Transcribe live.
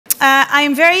I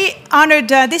am very honored.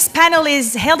 This panel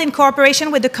is held in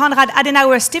cooperation with the Konrad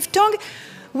Adenauer Stiftung,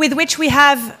 with which we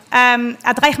have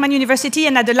at Richemond University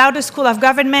and at the Lauder School of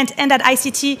Government and at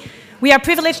ICT. We are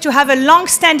privileged to have a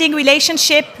long-standing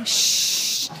relationship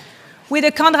with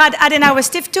the Konrad Adenauer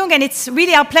Stiftung, and it's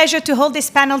really our pleasure to hold this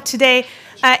panel today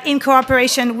in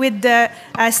cooperation with the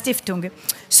Stiftung.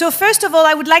 So first of all,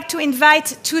 I would like to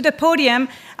invite to the podium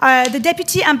the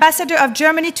Deputy Ambassador of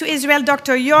Germany to Israel,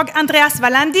 Dr. Jörg Andreas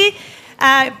Walendy.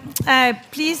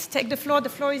 Please take the floor. The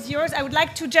floor is yours. I would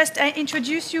like to just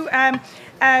introduce you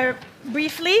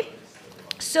briefly.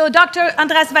 So Dr.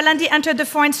 Andreas Walendy entered the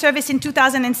Foreign Service in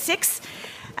 2006.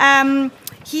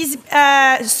 He's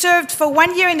served for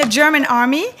 1 year in the German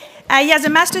army. He has a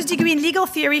master's degree in legal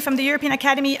theory from the European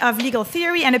Academy of Legal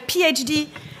Theory and a PhD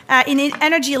in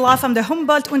energy law from the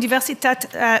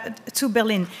Humboldt-Universität to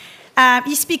Berlin.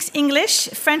 He speaks English,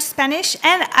 French, Spanish,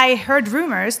 and I heard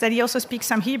rumors that he also speaks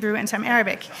some Hebrew and some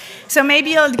Arabic. So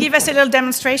maybe he'll give us a little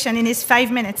demonstration in his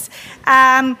 5 minutes.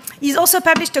 He's also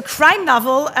published a crime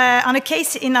novel on a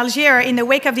case in Algeria in the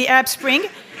wake of the Arab Spring.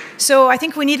 So I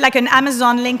think we need like an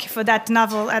Amazon link for that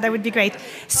novel. That would be great.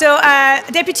 So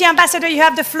Deputy Ambassador, you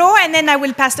have the floor, and then I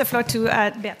will pass the floor to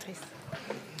Beatrice.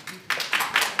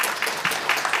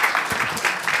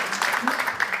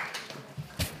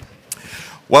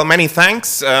 Well, many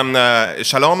thanks.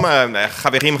 Shalom,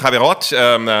 Chaverim, Chaverot.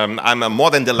 I'm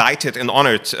more than delighted and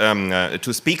honored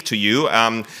to speak to you.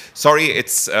 Sorry,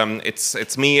 it's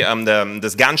me, the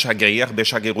Sgan-Shagir,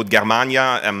 Beshagirut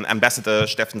Germania. Ambassador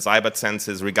Steffen Seibert sends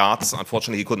his regards.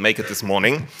 Unfortunately, he couldn't make it this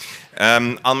morning.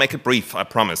 I'll make it brief, I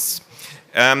promise.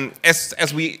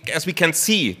 As we can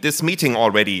see, this meeting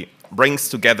already brings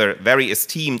together very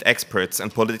esteemed experts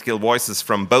and political voices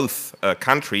from both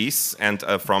countries and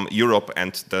from Europe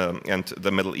and the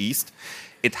Middle East.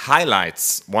 It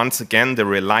highlights once again the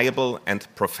reliable and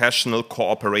professional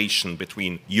cooperation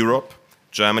between Europe,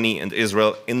 Germany and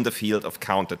Israel in the field of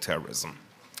counterterrorism.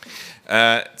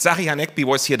 Tzachi Hanekbi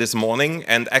was here this morning,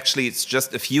 and actually it's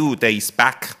just a few days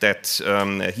back that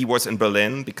he was in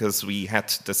Berlin because we had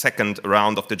the second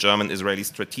round of the German-Israeli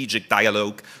strategic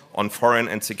dialogue on foreign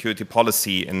and security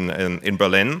policy in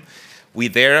Berlin. We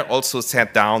there also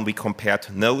sat down, we compared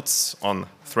notes on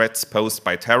threats posed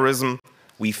by terrorism.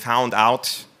 We found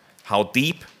out how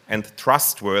deep and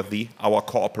trustworthy our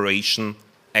cooperation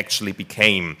actually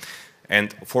became.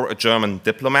 And for a German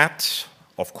diplomat,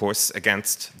 of course,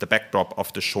 against the backdrop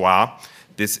of the Shoah,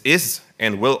 this is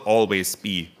and will always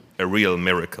be a real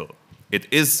miracle. It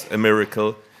is a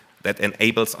miracle that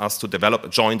enables us to develop a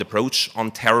joint approach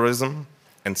on terrorism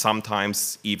and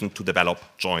sometimes even to develop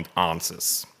joint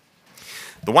answers.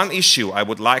 The one issue I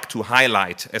would like to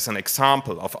highlight as an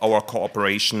example of our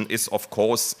cooperation is, of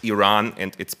course, Iran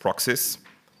and its proxies.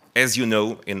 As you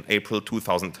know, in April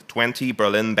 2020,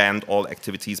 Berlin banned all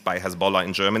activities by Hezbollah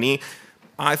in Germany.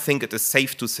 I think it is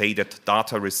safe to say that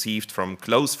data received from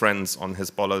close friends on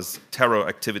Hezbollah's terror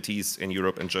activities in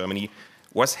Europe and Germany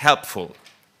was helpful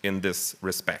in this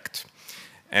respect.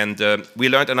 And we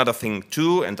learned another thing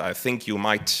too, and I think you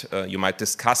might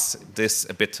discuss this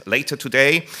a bit later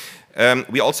today.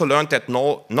 We also learned that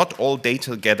not all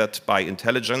data gathered by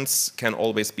intelligence can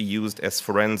always be used as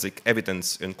forensic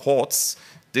evidence in courts.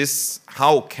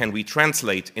 How can we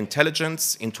translate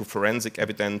intelligence into forensic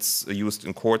evidence used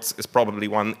in courts is probably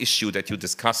one issue that you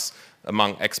discuss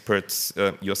among experts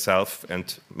yourself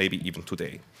and maybe even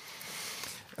today.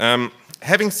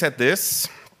 Having said this,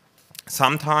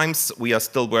 sometimes we are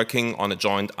still working on a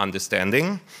joint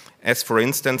understanding, as for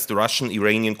instance the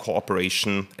Russian-Iranian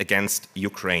cooperation against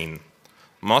Ukraine.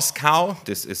 Moscow,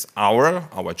 this is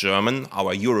our German,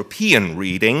 our European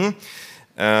reading,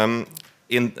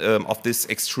 of this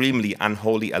extremely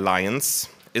unholy alliance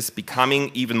is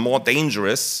becoming even more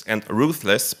dangerous and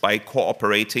ruthless by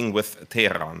cooperating with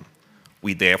Tehran.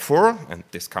 We therefore, and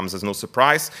this comes as no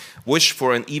surprise, wish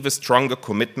for an even stronger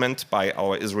commitment by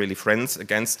our Israeli friends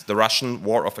against the Russian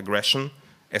war of aggression,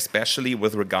 especially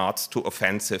with regards to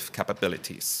offensive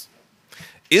capabilities.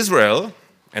 Israel,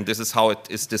 and this is how it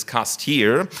is discussed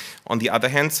here, on the other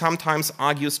hand, sometimes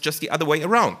argues just the other way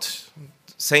around.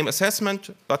 Same assessment,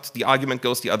 but the argument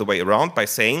goes the other way around by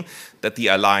saying that the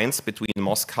alliance between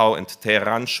Moscow and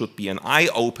Tehran should be an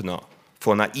eye-opener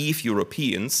for naive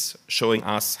Europeans, showing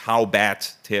us how bad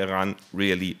Tehran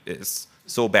really is.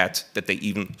 So bad that they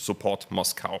even support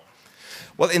Moscow.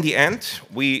 Well, in the end,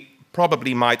 we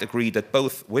probably might agree that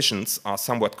both visions are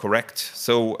somewhat correct.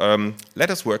 So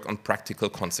let us work on practical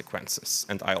consequences.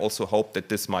 And I also hope that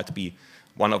this might be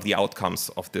one of the outcomes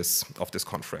of this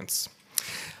conference.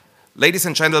 Ladies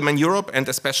and gentlemen, Europe and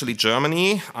especially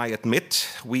Germany, I admit,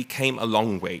 we came a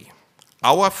long way.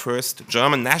 Our first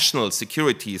German national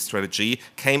security strategy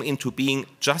came into being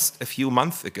just a few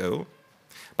months ago,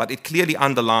 but it clearly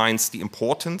underlines the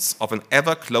importance of an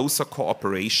ever closer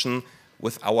cooperation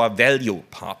with our value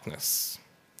partners.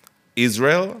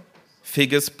 Israel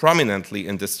figures prominently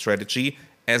in this strategy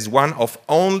as one of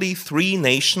only 3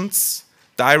 nations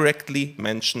directly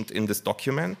mentioned in this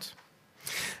document.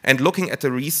 And looking at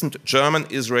the recent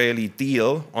German-Israeli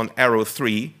deal on Arrow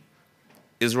 3,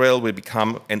 Israel will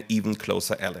become an even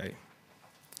closer ally.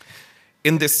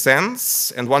 In this sense,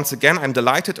 and once again, I'm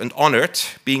delighted and honored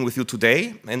being with you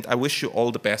today, and I wish you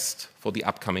all the best for the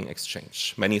upcoming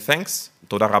exchange. Many thanks.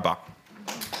 Toda rabba.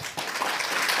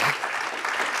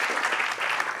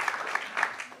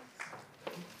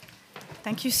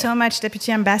 Thank you so much,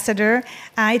 Deputy Ambassador.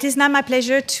 It is now my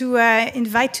pleasure to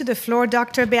invite to the floor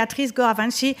Dr. Beatrice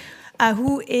Gorawantschy,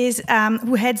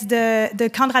 who heads the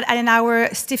Konrad Adenauer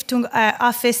Stiftung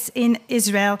office in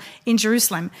Israel, in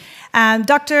Jerusalem.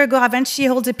 Dr. Gorawantschy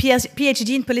holds a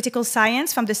PhD in political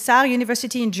science from the Saar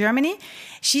University in Germany.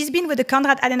 She's been with the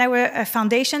Konrad Adenauer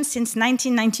Foundation since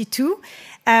 1992.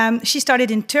 She started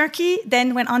in Turkey,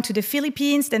 then went on to the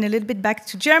Philippines, then a little bit back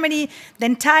to Germany,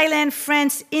 then Thailand,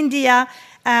 France, India,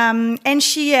 and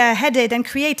she headed and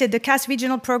created the CAS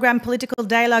Regional Program Political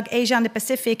Dialogue Asia and the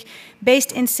Pacific,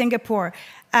 based in Singapore.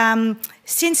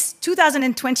 Since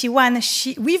 2021,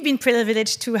 we've been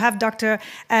privileged to have Dr.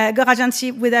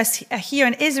 Gorawantschy with us here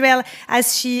in Israel,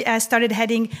 as she started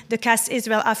heading the CAS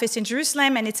Israel office in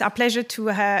Jerusalem, and it's our pleasure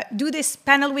to do this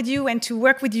panel with you and to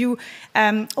work with you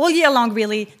all year long,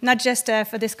 really, not just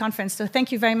for this conference. So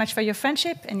thank you very much for your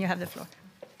friendship, and you have the floor.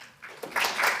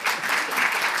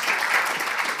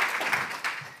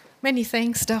 Many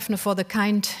thanks, Daphne, for the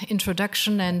kind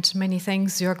introduction, and many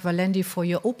thanks, Jörg Walendy, for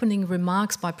your opening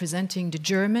remarks by presenting the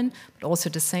German, but also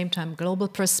at the same time global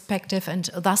perspective,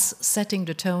 and thus setting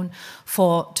the tone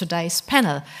for today's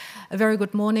panel. A very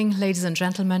good morning, ladies and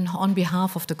gentlemen. On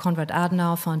behalf of the Konrad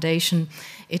Adenauer Foundation,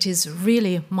 it is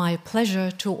really my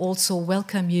pleasure to also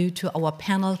welcome you to our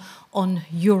panel on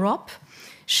Europe,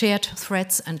 shared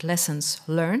threats and lessons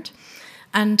learned.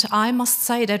 And I must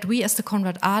say that we as the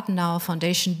Konrad Adenauer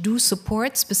Foundation do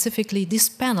support specifically this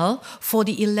panel for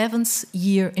the 11th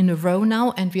year in a row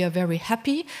now, and we are very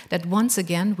happy that once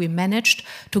again we managed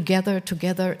to gather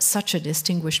together such a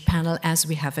distinguished panel as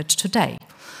we have it today.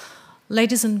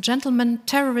 Ladies and gentlemen,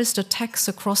 terrorist attacks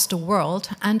across the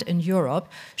world and in Europe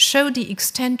show the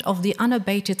extent of the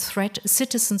unabated threat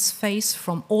citizens face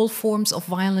from all forms of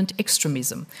violent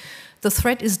extremism. The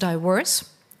threat is diverse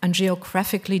and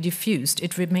geographically diffused.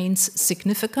 It remains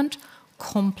significant,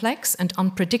 complex, and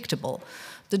unpredictable.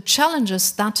 The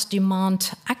challenges that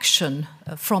demand action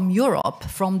from Europe,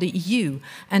 from the EU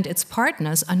and its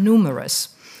partners are numerous.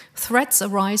 Threats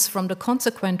arise from the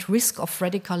consequent risk of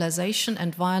radicalization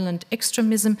and violent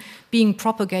extremism being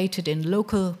propagated in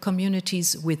local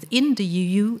communities within the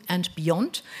EU and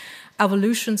beyond,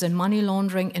 evolutions in money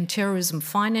laundering and terrorism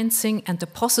financing, and the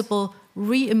possible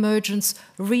re-emergence,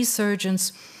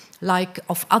 resurgence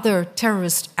of other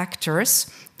terrorist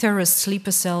actors, terrorist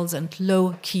sleeper cells and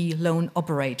low-key loan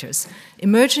operators.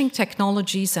 Emerging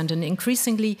technologies and an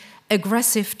increasingly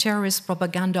aggressive terrorist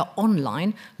propaganda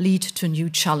online lead to new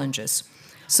challenges.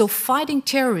 So fighting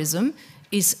terrorism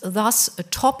is thus a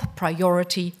top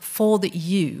priority for the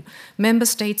EU. Member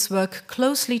states work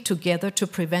closely together to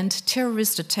prevent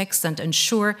terrorist attacks and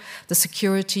ensure the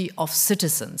security of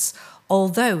citizens.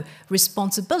 Although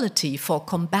responsibility for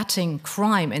combating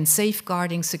crime and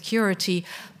safeguarding security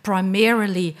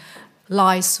primarily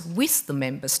lies with the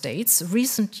member states,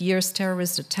 recent years'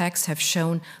 terrorist attacks have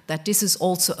shown that this is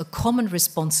also a common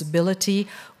responsibility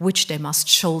which they must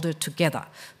shoulder together.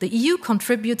 The EU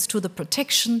contributes to the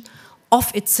protection of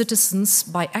its citizens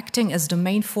by acting as the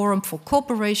main forum for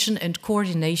cooperation and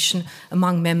coordination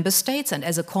among member states, and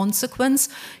as a consequence,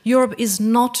 Europe is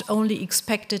not only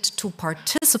expected to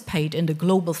participate in the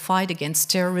global fight against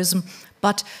terrorism,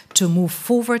 but to move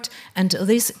forward, and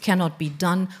this cannot be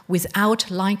done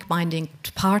without like-minded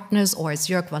partners, or as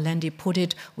Jörg Walendy put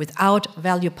it, without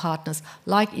value partners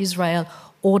like Israel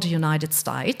or the United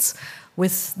States.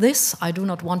 With this, I do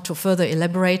not want to further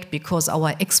elaborate because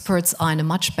our experts are in a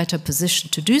much better position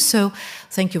to do so.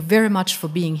 Thank you very much for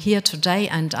being here today,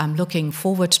 and I'm looking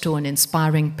forward to an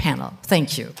inspiring panel.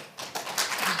 Thank you.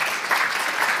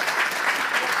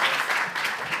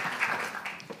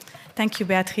 Thank you,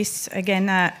 Beatrice. Again,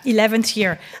 11th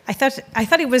year. I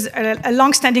thought it was a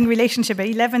long-standing relationship, but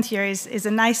 11th year is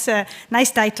a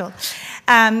nice title.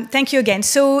 Thank you again.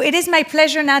 So it is my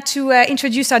pleasure now to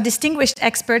introduce our distinguished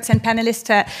experts and panelists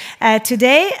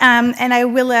today, and I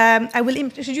will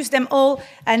introduce them all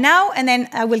now, and then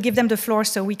I will give them the floor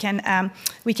so we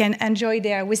can enjoy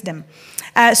their wisdom.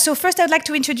 So first, I'd like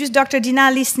to introduce Dr.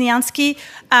 Dina Lisnyansky,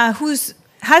 who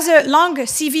has a long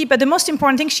CV, but the most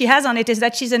important thing she has on it is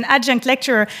that she's an adjunct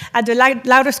lecturer at the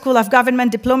Lauder School of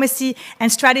Government, Diplomacy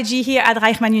and Strategy here at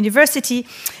Richemond University.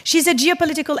 She's a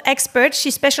geopolitical expert. She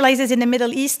specializes in the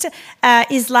Middle East,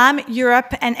 Islam,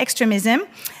 Europe, and extremism.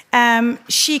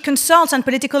 She consults on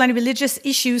political and religious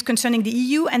issues concerning the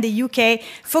EU and the UK,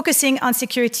 focusing on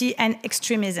security and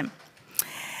extremism.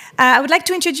 I would like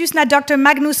to introduce now Dr.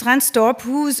 Magnus Ranstorp,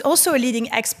 who's also a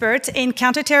leading expert in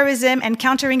counterterrorism and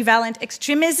countering violent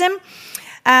extremism.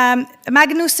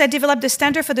 Magnus developed the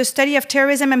Center for the Study of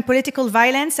Terrorism and Political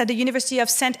Violence at the University of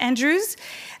St. Andrews,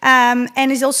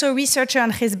 and is also a researcher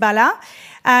on Hezbollah.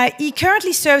 He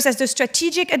currently serves as the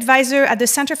strategic advisor at the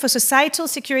Center for Societal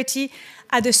Security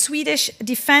at the Swedish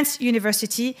Defense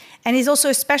University, and is also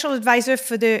a special advisor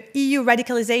for the EU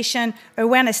Radicalization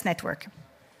Awareness Network.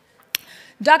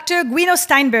 Dr. Guido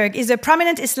Steinberg is a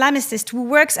prominent Islamicist who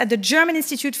works at the German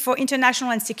Institute for International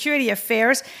and Security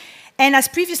Affairs and has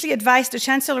previously advised the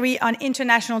Chancellery on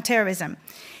international terrorism.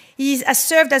 He has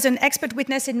served as an expert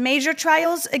witness in major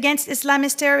trials against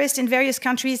Islamist terrorists in various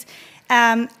countries,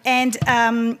 and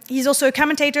he's also a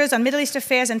commentator on Middle East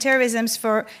affairs and terrorism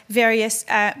for various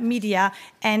media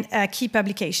and key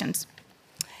publications.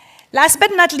 Last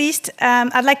but not least,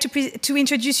 I'd like to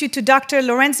introduce you to Dr.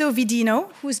 Lorenzo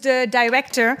Vidino, who's the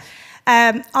director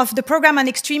of the program on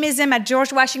extremism at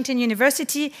George Washington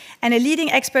University and a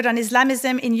leading expert on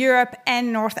Islamism in Europe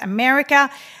and North America.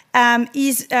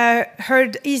 He's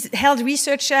held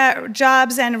research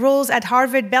jobs and roles at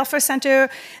Harvard Belfer Center,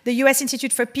 the U.S.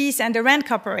 Institute for Peace, and the RAND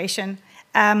Corporation.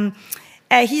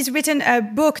 He's written a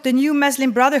book, The New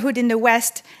Muslim Brotherhood in the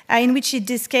West, in which he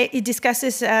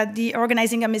discusses the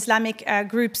organizing of Islamic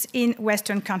groups in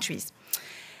Western countries.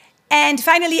 And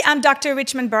finally, I'm Dr.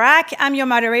 Richemond Barak. I'm your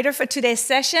moderator for today's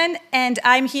session, and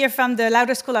I'm here from the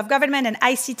Lauder School of Government and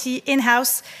ICT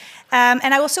in-house.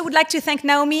 And I also would like to thank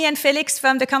Naomi and Felix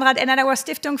from the Konrad Adenauer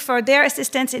Stiftung for their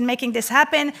assistance in making this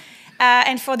happen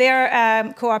and for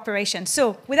their cooperation.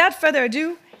 So, without further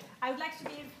ado, I would like to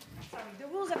give the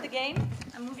rules of the game.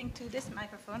 I'm moving to this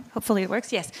microphone. Hopefully it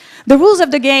works. Yes. The rules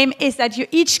of the game is that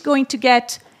you're each going to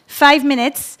get 5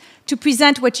 minutes to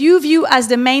present what you view as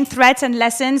the main threats and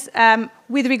lessons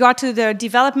with regard to the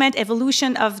development,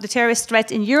 evolution of the terrorist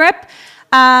threat in Europe.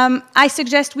 I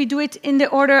suggest we do it in the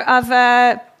order of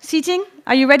seating.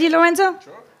 Are you ready, Lorenzo?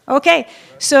 Sure. Okay.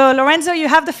 So, Lorenzo, you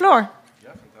have the floor.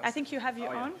 Yeah, I think you have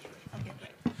your own.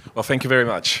 Well, thank you very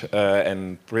much,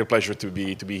 and real pleasure to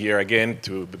be here again,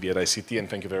 to be at ICT, and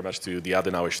thank you very much to the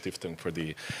Adenauer Stiftung for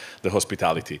the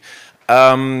hospitality.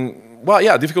 Well,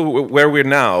 yeah, difficult where we're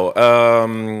now.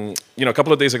 You know, a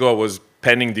couple of days ago I was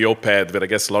penning the op-ed that I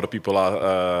guess a lot of people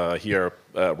are here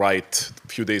write a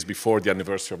few days before the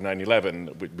anniversary of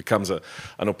 9/11, which becomes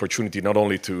an opportunity not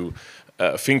only to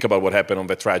think about what happened on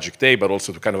that tragic day, but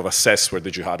also to kind of assess where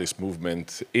the jihadist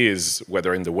movement is,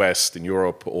 whether in the West, in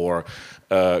Europe, or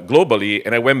globally.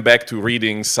 And I went back to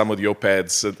reading some of the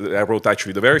op-eds that I wrote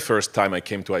actually the very first time I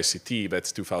came to ICT,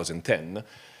 that's 2010.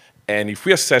 And if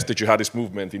we assess the jihadist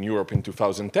movement in Europe in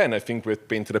 2010, I think we've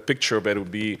painted a picture that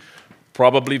would be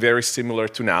probably very similar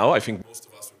to now. I think most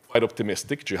of us were quite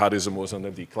optimistic. Jihadism was on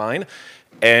the decline.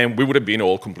 And we would have been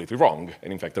all completely wrong.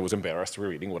 And in fact, I was embarrassed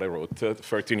reading what I wrote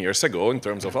 13 years ago in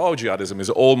terms of, oh, jihadism is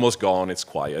almost gone, it's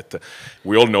quiet.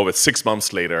 We all know that 6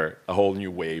 months later, a whole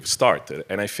new wave started.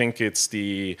 And I think it's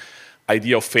the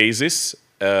idea of phases,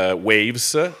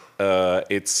 waves.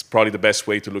 It's probably the best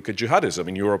way to look at jihadism.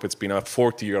 In Europe, it's been a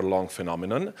 40-year-long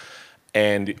phenomenon.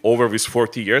 And over these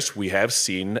 40 years, we have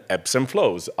seen ebbs and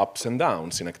flows, ups and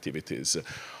downs in activities.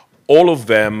 All of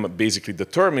them basically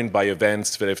determined by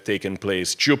events that have taken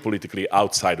place geopolitically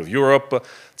outside of Europe.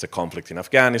 It's a conflict in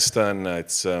Afghanistan.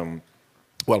 It's,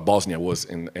 well, Bosnia was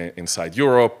inside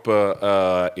Europe,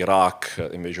 Iraq,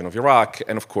 invasion of Iraq,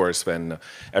 and of course then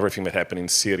everything that happened in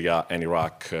Syria and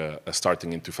Iraq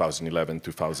starting in 2011,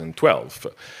 2012.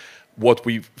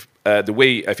 The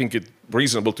way I think it's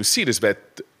reasonable to see it is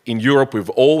that in Europe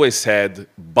we've always had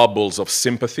bubbles of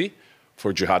sympathy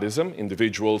for jihadism,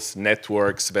 individuals,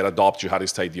 networks that adopt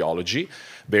jihadist ideology.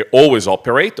 They always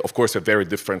operate. Of course, they're very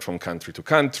different from country to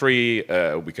country.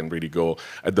 We can really go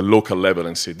at the local level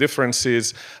and see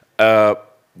differences.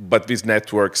 But these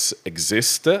networks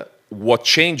exist. what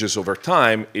changes over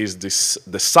time is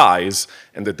the size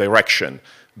and the direction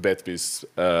that these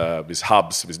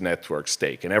hubs, these networks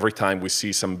take. And every time we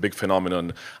see some big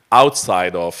phenomenon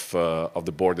outside of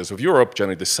the borders of Europe,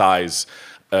 generally the size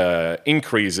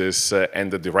increases and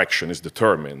the direction is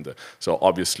determined. So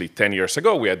obviously 10 years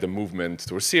ago we had the movement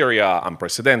through Syria,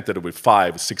 unprecedented, with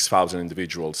 5,000 to 6,000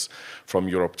 individuals from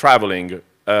Europe traveling.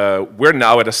 We're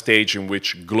now at a stage in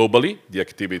which globally the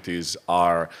activities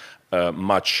are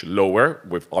much lower,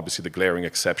 with obviously the glaring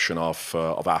exception of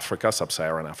Africa,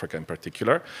 sub-Saharan Africa in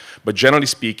particular. But generally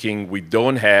speaking, we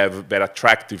don't have that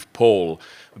attractive pole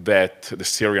that the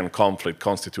Syrian conflict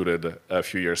constituted a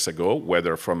few years ago,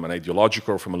 whether from an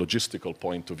ideological or from a logistical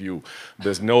point of view.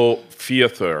 There's no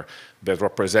theater that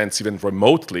represents even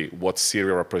remotely what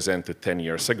Syria represented 10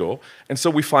 years ago. And so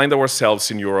we find ourselves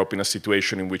in Europe in a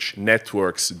situation in which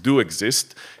networks do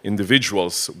exist,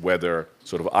 individuals, whether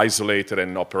sort of isolated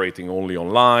and operating only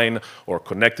online or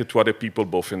connected to other people,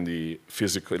 both in the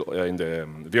physical, in the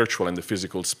virtual and the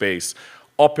physical space,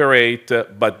 operate,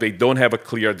 but they don't have a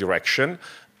clear direction.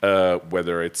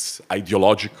 Whether it's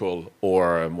ideological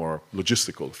or more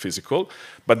logistical, physical,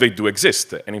 but they do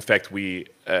exist. And in fact, we,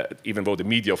 even though the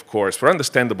media, of course, for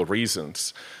understandable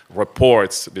reasons,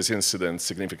 reports this incident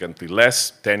significantly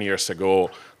less. 10 years ago,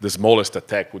 the smallest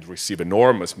attack would receive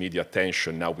enormous media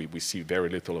attention. Now we see very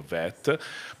little of that.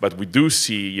 But we do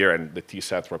see here, and the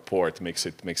TSAT report makes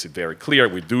it very clear,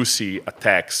 we do see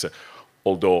attacks,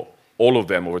 although all of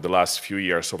them over the last few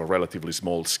years of a relatively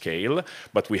small scale,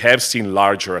 but we have seen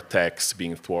larger attacks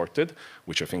being thwarted,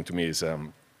 which I think to me is a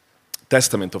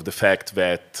testament of the fact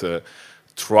that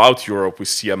throughout Europe we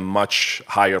see a much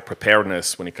higher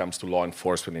preparedness when it comes to law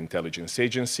enforcement and intelligence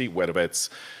agency, whether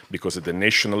that's because at the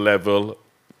national level,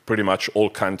 pretty much all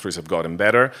countries have gotten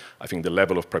better. I think the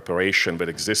level of preparation that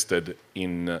existed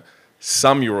in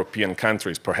some European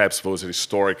countries, perhaps those that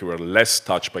historically were less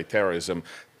touched by terrorism,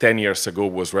 10 years ago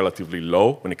was relatively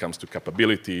low when it comes to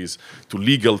capabilities, to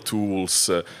legal tools,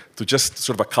 to just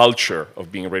sort of a culture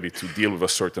of being ready to deal with a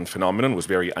certain phenomenon was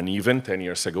very uneven 10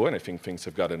 years ago, and I think things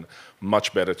have gotten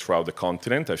much better throughout the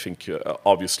continent. I think,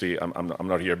 obviously, I'm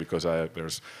not here because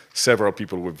there's several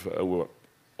people who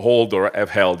hold or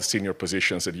have held senior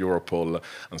positions at Europol.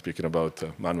 I'm speaking about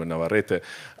Manuel Navarrete.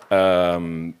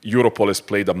 Europol has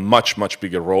played a much, much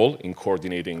bigger role in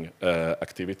coordinating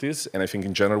activities, and I think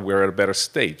in general we're at a better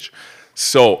stage.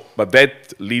 So, but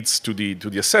that leads to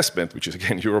the assessment, which is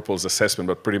again Europol's assessment,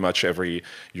 but pretty much every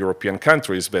European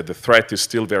country, is that the threat is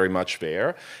still very much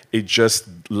there. It just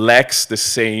lacks the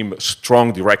same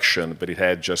strong direction that it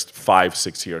had just 5,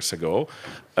 6 years ago,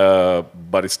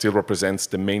 but it still represents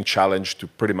the main challenge to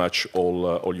pretty much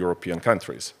all European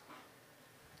countries.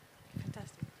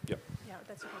 Fantastic. Yeah,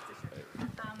 that's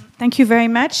thank you very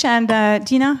much. And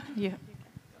Dina? You.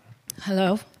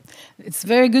 Hello. It's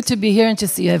very good to be here and to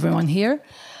see everyone here.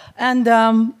 And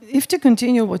if to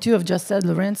continue what you have just said,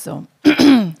 Lorenzo,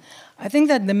 I think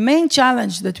that the main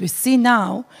challenge that we see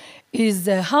now is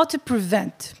how to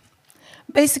prevent.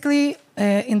 Basically,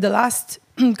 in the last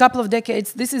couple of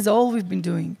decades, this is all we've been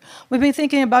doing. We've been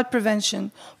thinking about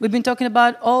prevention. We've been talking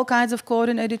about all kinds of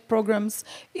coordinated programs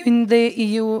in the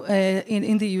EU,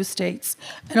 in the EU states,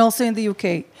 and also in the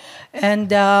UK.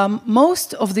 And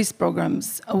most of these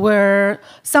programs were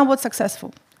somewhat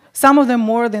successful, some of them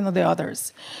more than the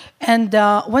others. And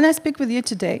when I speak with you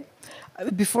today,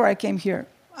 before I came here,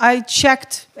 I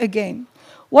checked again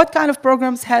what kind of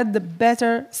programs had the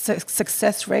better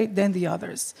success rate than the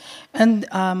others. And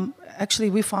actually,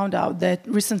 we found out that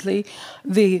recently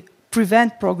the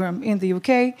PREVENT program in the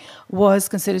UK was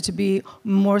considered to be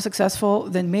more successful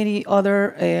than many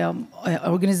other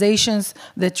organizations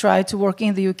that try to work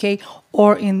in the UK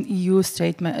or in EU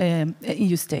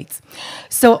states.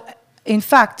 So, in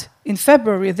fact, in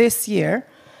February this year,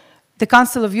 the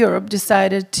Council of Europe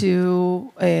decided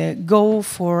to go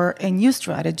for a new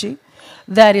strategy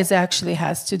that actually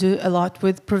has to do a lot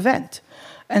with PREVENT.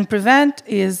 And PREVENT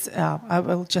is, I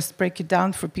will just break it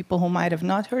down for people who might have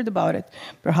not heard about it,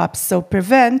 perhaps. So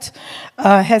PREVENT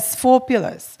has 4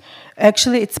 pillars.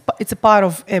 Actually, it's a part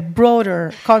of a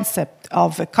broader concept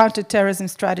of a counter-terrorism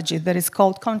strategy that is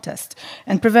called CONTEST.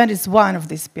 And PREVENT is one of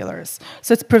these pillars.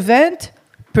 So it's prevent,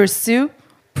 pursue,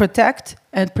 protect,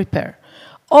 and prepare.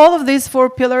 All of these 4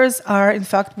 pillars are, in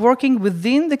fact, working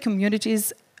within the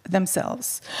communities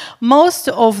themselves. Most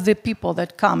of the people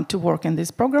that come to work in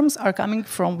these programs are coming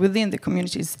from within the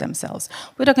communities themselves.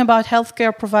 We're talking about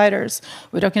healthcare providers,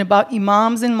 we're talking about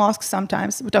imams in mosques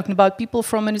sometimes, we're talking about people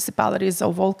from municipalities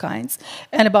of all kinds,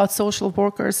 and about social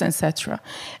workers, etc.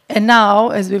 And now,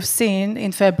 as we've seen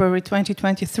in February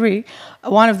 2023,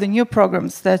 one of the new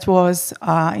programs that was,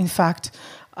 in fact,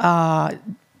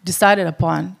 decided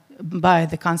upon by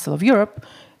the Council of Europe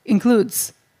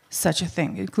includes such a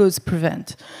thing, includes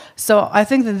prevent. So I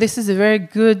think that this is a very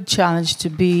good challenge to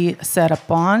be set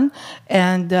upon,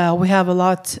 and we have a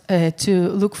lot to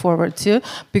look forward to,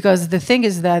 because the thing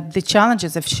is that the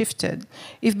challenges have shifted.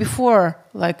 If before,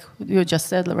 like you just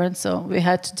said, Lorenzo, we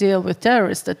had to deal with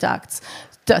terrorist attacks,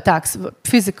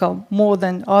 physical more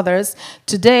than others.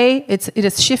 Today, it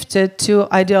has shifted to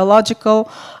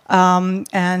ideological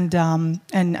and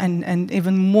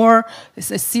even more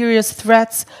serious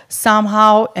threats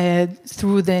somehow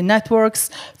through the networks,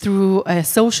 through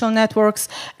social networks.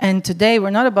 And today, we're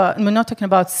not talking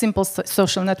about simple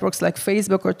social networks like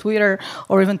Facebook or Twitter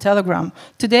or even Telegram.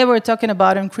 Today, we're talking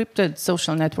about encrypted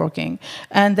social networking,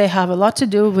 and they have a lot to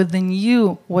do with the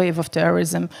new wave of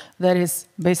terrorism that is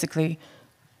basically,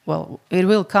 well, it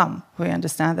will come. We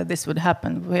understand that this would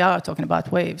happen. We are talking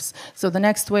about waves. So the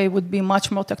next wave would be much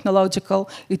more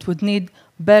technological. It would need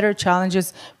better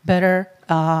challenges, better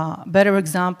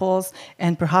examples,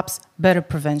 and perhaps better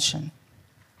prevention.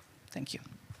 Thank you.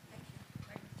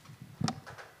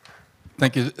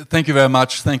 Thank you very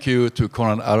much. Thank you to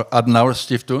Konrad Adenauer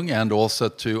Stiftung and also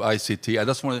to ICT. I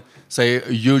just want to say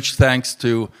a huge thanks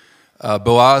to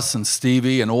Boaz and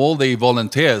Stevie and all the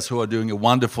volunteers who are doing a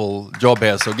wonderful job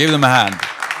here, so give them a hand.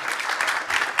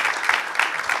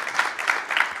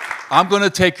 I'm going to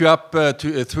take you up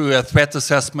through a threat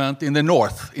assessment in the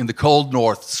north, in the cold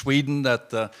north, Sweden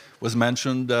that was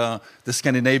mentioned, the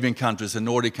Scandinavian countries, the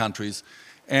Nordic countries.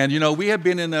 And you know, we have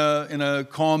been in a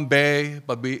calm bay,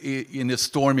 but in a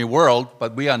stormy world,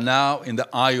 but we are now in the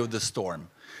eye of the storm.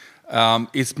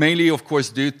 It's mainly, of course,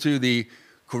 due to the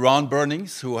Quran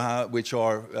burnings, which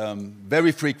are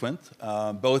very frequent,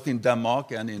 both in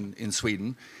Denmark and in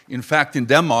Sweden. In fact, in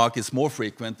Denmark, it's more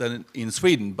frequent than in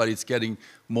Sweden, but it's getting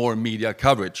more media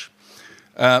coverage.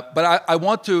 But I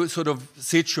want to sort of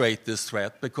situate this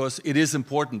threat because it is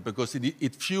important, because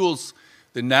it fuels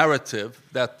the narrative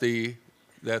that the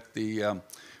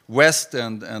West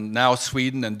and now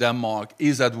Sweden and Denmark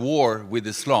is at war with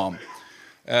Islam.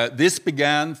 This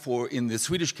began in the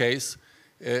Swedish case,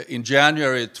 in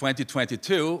January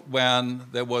 2022, when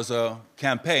there was a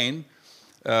campaign,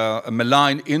 a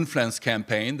malign influence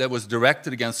campaign that was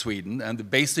directed against Sweden, and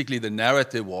basically the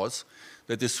narrative was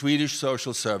that the Swedish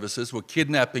social services were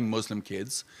kidnapping Muslim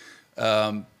kids,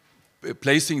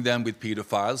 placing them with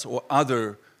pedophiles or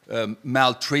other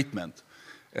maltreatment.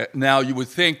 Now, you would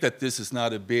think that this is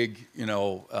not a big,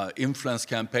 influence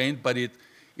campaign, but it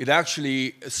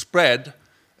actually spread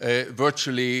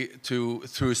virtually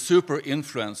through super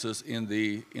influencers in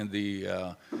the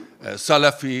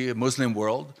Salafi Muslim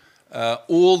world.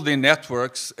 All the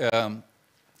networks,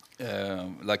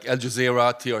 like Al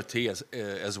Jazeera, TRT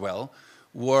as well,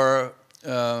 were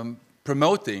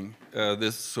promoting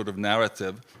this sort of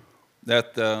narrative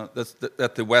that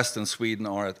the West and Sweden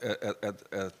are at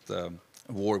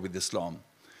war with Islam.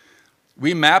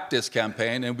 We mapped this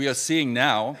campaign, and we are seeing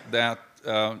now that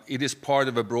it is part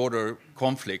of a broader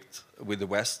conflict with the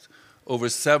West over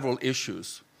several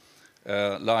issues,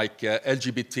 like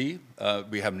LGBT.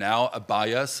 We have now a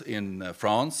bias in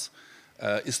France,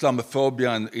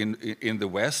 Islamophobia in the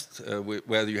West,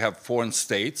 where you have foreign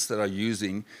states that are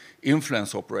using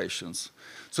influence operations.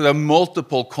 So there are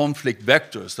multiple conflict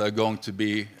vectors that are going to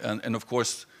be, and of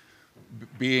course,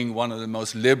 being one of the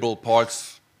most liberal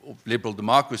parts of liberal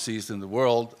democracies in the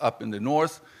world up in the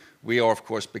north, we are, of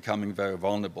course, becoming very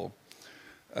vulnerable.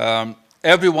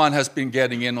 Everyone has been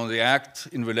getting in on the act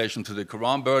in relation to the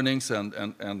Quran burnings and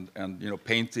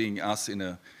painting us in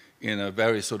a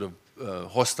very sort of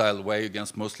hostile way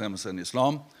against Muslims and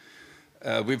Islam.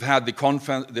 We've had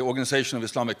the Organization of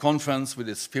Islamic Conference with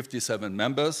its 57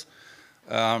 members.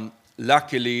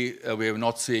 Luckily, we are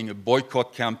not seeing a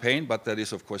boycott campaign, but that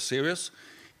is, of course, serious.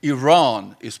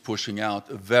 Iran is pushing out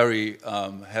a very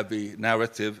heavy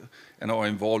narrative and are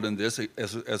involved in this,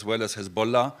 as well as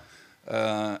Hezbollah.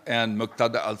 And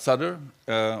Muqtada al-Sadr,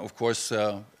 of course,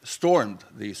 stormed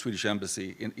the Swedish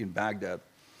embassy in Baghdad.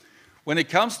 When it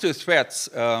comes to threats,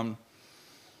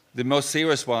 the most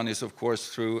serious one is, of course,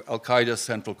 through Al-Qaeda's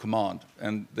Central Command.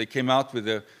 And they came out with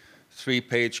a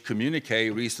 3-page communique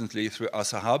recently through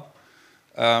Asahab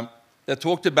that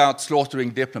talked about slaughtering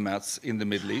diplomats in the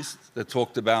Middle East, that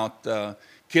talked about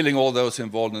killing all those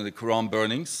involved in the Quran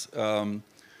burnings,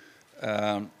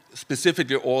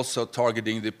 specifically also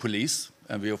targeting the police,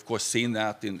 and we of course seen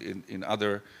that in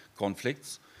other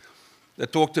conflicts. They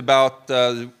talked about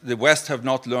the West have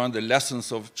not learned the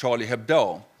lessons of Charlie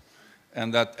Hebdo,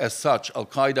 and that as such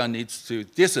Al-Qaeda needs to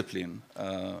discipline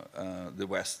the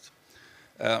West.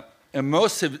 And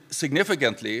most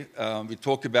significantly, we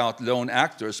talk about lone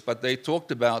actors, but they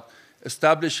talked about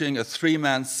establishing a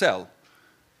three-man cell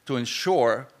to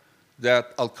ensure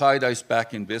that Al-Qaeda is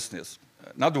back in business.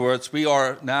 In other words, we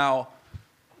are now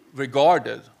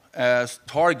regarded as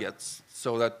targets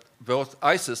so that both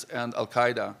ISIS and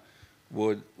Al-Qaeda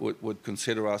would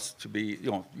consider us to be,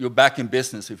 you know, you're back in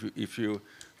business if you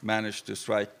manage to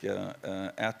strike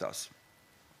at us.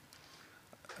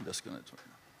 I'm just going to turn.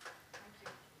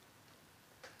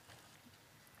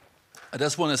 I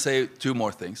just want to say two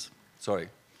more things. Sorry.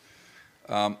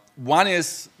 One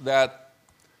is that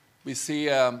we see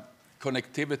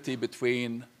connectivity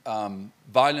between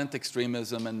violent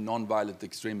extremism and non-violent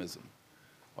extremism.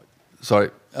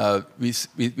 Sorry. We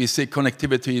see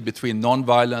connectivity between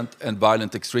non-violent and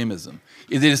violent extremism.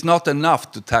 It is not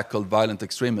enough to tackle violent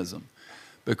extremism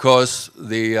because,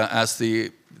 as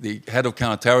the head of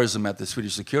counter-terrorism at the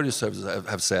Swedish Security Services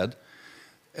have said,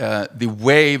 the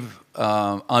wave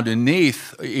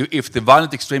underneath, if the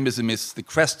violent extremism is the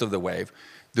crest of the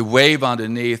wave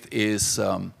underneath is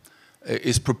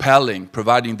propelling,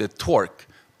 providing the torque,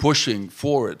 pushing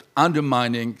forward,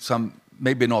 undermining some,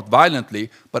 maybe not violently,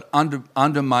 but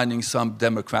undermining some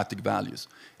democratic values.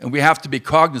 And we have to be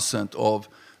cognizant of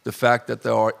the fact that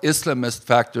there are Islamist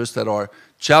factors that are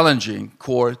challenging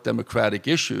core democratic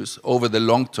issues over the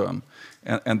long term,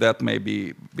 and that may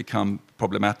become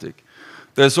problematic.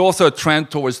 There's also a trend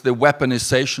towards the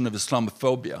weaponization of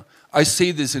Islamophobia. I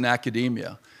see this in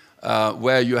academia,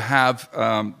 where you have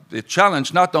the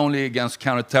challenge not only against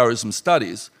counterterrorism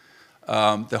studies,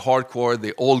 the hardcore,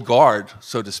 the old guard,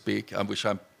 so to speak, which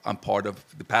I'm part of,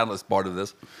 the panel is part of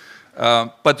this,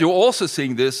 but you're also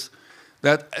seeing this,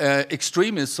 that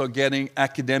extremists are getting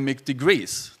academic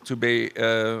degrees to be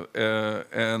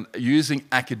and using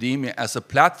academia as a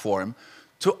platform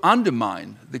to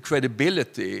undermine the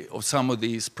credibility of some of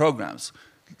these programs,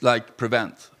 like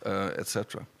PREVENT,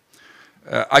 etc.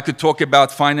 I could talk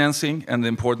about financing and the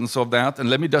importance of that, and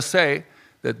let me just say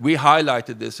that we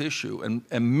highlighted this issue, and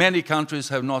many countries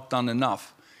have not done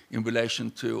enough in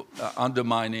relation to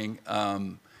undermining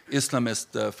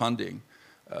Islamist funding.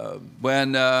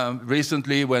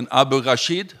 Recently, when Abu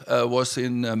Rashid was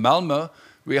in Malmö,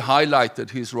 we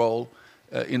highlighted his role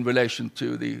in relation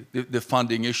to the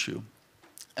funding issue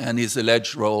and his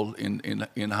alleged role in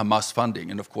Hamas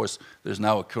funding. And of course, there's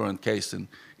now a current case in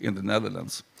the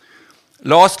Netherlands.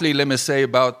 Lastly, let me say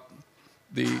about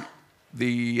the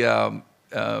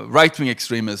right-wing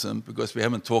extremism, because we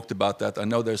haven't talked about that. I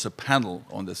know there's a panel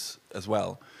on this as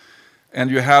well.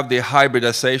 And you have the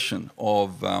hybridization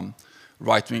of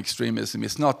right-wing extremism.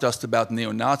 It's not just about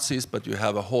neo-Nazis, but you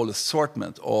have a whole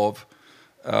assortment of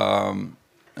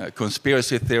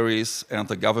conspiracy theories,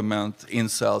 anti-government,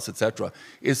 incels, etc.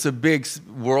 It's a big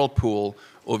whirlpool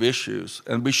of issues,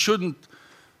 and we shouldn't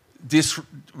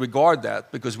disregard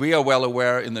that, because we are well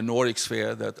aware in the Nordic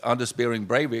sphere that Anders Behring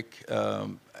Breivik,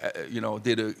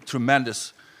 did a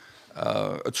tremendous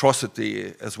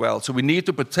atrocity as well. So we need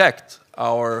to protect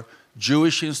our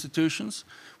Jewish institutions.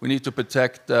 We need to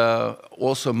protect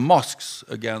also mosques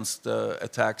against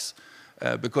attacks.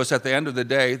 Because at the end of the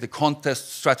day, the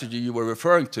contest strategy you were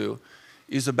referring to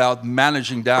is about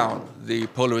managing down the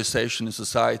polarization in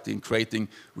society and creating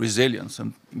resilience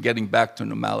and getting back to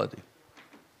normality.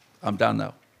 I'm done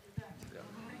now.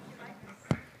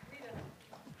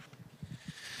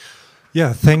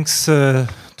 Yeah, thanks to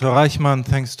Richemond,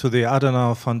 thanks to the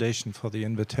Adenauer Foundation for the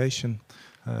invitation.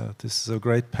 This is a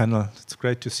great panel. It's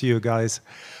great to see you guys.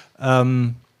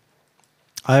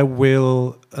 I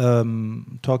will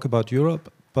talk about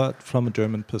Europe, but from a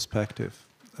German perspective.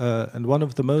 And one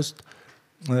of the most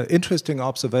interesting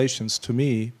observations to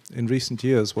me in recent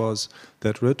years was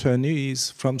that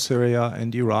returnees from Syria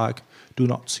and Iraq do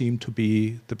not seem to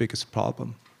be the biggest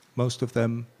problem. Most of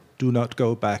them do not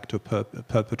go back to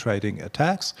perpetrating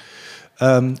attacks,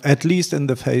 at least in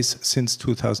the phase since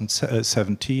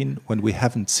 2017, when we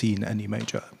haven't seen any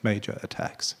major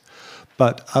attacks.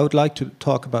 But I would like to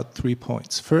talk about 3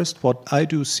 points. First, what I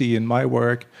do see in my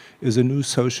work is a new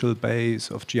social base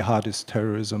of jihadist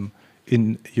terrorism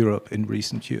in Europe in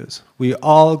recent years. We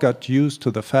all got used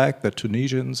to the fact that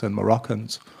Tunisians and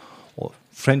Moroccans, or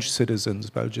French citizens,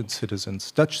 Belgian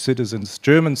citizens, Dutch citizens,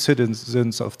 German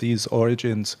citizens of these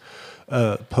origins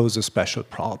pose a special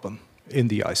problem in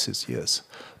the ISIS years.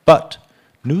 But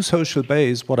New social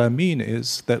base, what I mean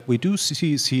is that we do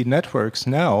see networks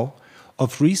now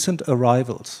of recent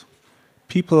arrivals.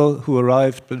 People who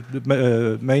arrived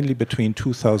mainly between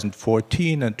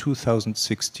 2014 and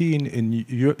 2016 in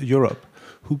Europe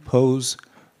who pose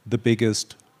the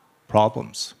biggest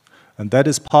problems. And that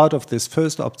is part of this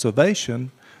first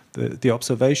observation. The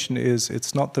observation is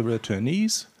it's not the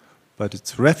returnees, but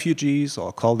it's refugees,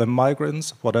 or call them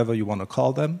migrants, whatever you want to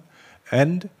call them,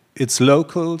 and it's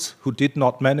locals who did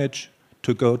not manage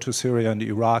to go to Syria and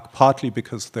Iraq, partly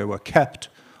because they were kept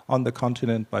on the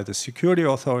continent by the security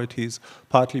authorities,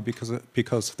 partly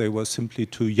because they were simply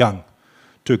too young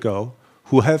to go,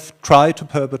 who have tried to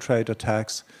perpetrate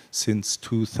attacks since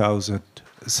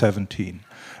 2017.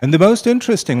 And the most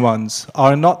interesting ones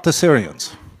are not the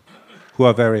Syrians, who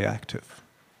are very active,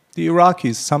 the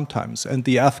Iraqis sometimes, and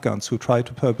the Afghans who try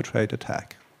to perpetrate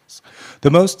attacks.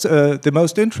 The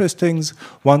most interesting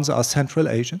ones are Central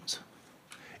Asians,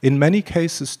 in many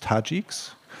cases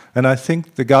Tajiks, and I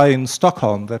think the guy in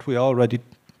Stockholm that we already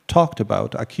talked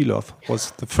about, Akilov,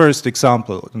 was the first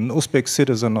example, an Uzbek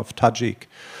citizen of Tajik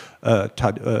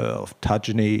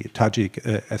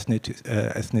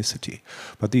ethnicity.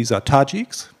 But these are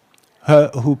Tajiks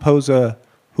who pose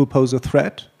a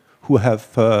threat, who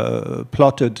have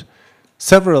plotted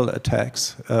several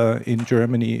attacks in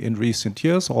Germany in recent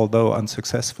years, although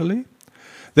unsuccessfully.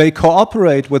 They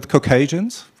cooperate with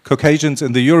Caucasians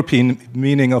in the European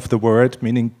meaning of the word,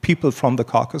 meaning people from the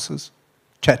Caucasus,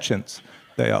 Chechens,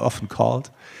 they are often called,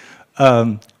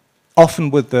 often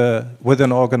with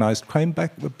an organized crime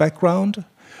background.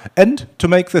 And to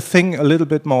make the thing a little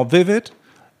bit more vivid,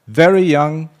 very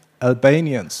young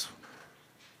Albanians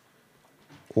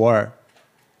or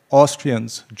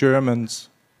Austrians, Germans,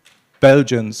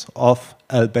 Belgians of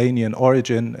Albanian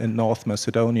origin in North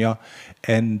Macedonia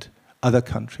and other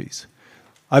countries.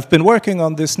 I've been working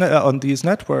on these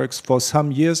networks for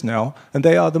some years now, and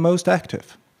they are the most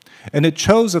active. And it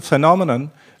shows a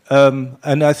phenomenon,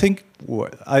 and I think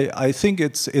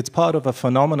it's part of a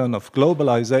phenomenon of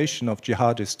globalization of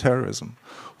jihadist terrorism.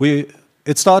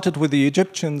 It started with the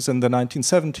Egyptians in the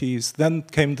 1970s, then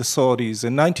came the Saudis,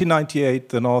 in 1998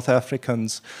 the North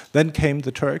Africans, then came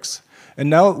the Turks. And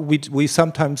now we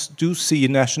sometimes do see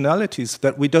nationalities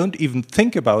that we don't even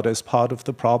think about as part of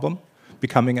the problem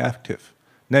becoming active,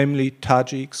 namely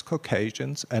Tajiks,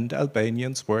 Caucasians, and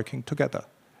Albanians working together.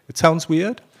 It sounds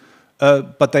weird,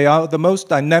 but they are the most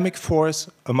dynamic force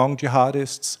among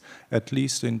jihadists, at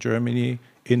least in Germany,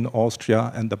 in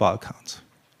Austria, and the Balkans.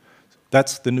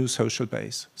 That's the new social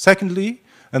base. Secondly,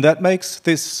 and that makes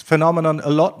this phenomenon a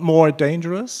lot more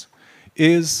dangerous,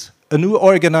 is a new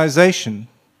organization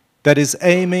that is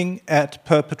aiming at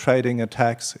perpetrating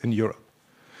attacks in Europe.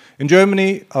 In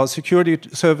Germany, our security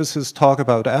services talk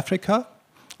about Africa.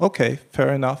 Okay,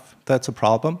 fair enough, that's a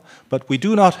problem. But we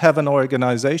do not have an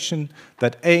organization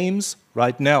that aims,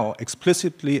 right now,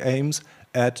 explicitly aims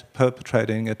at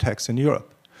perpetrating attacks in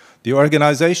Europe. The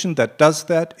organization that does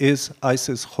that is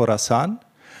ISIS Khorasan,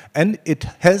 and it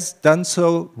has done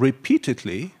so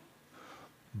repeatedly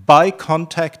by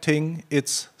contacting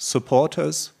its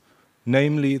supporters,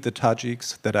 namely the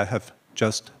Tajiks that I have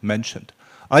just mentioned.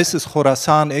 ISIS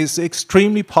Khorasan is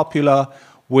extremely popular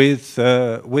with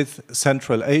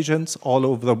Central Asians all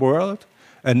over the world,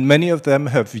 and many of them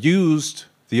have used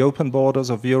the open borders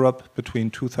of Europe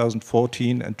between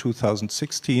 2014 and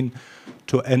 2016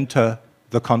 to enter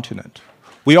the continent.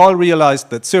 We all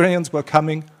realized that Syrians were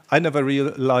coming. I never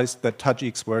realized that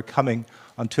Tajiks were coming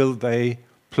until they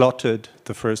plotted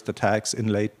the first attacks in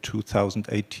late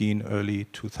 2018, early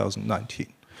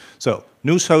 2019. So,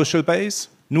 new social base,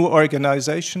 new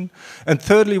organization, and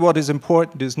thirdly, what is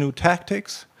important is new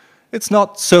tactics. It's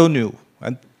not so new,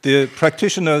 and the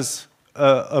practitioners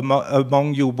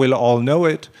among you will all know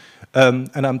it, and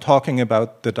I'm talking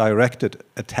about the directed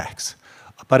attacks.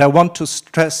 But I want to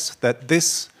stress that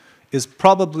this is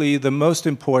probably the most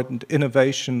important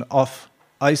innovation of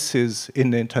ISIS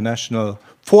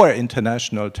for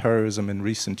international terrorism in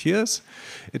recent years.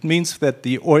 It means that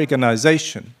the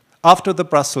organization, after the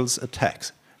Brussels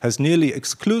attacks, has nearly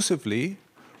exclusively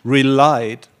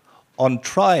relied on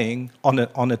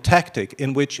a tactic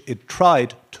in which it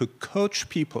tried to coach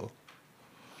people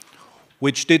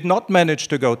which did not manage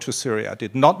to go to Syria,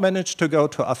 did not manage to go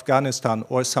to Afghanistan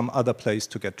or some other place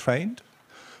to get trained,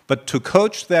 but to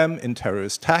coach them in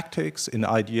terrorist tactics, in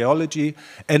ideology,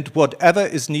 and whatever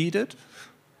is needed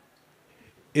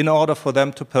in order for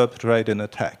them to perpetrate an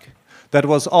attack. That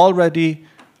was already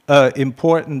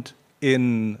important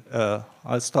in,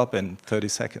 I'll stop in 30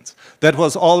 seconds. That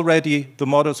was already the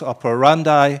modus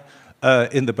operandi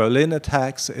in the Berlin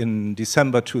attacks in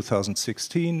December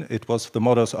 2016. It was the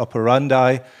modus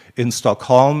operandi in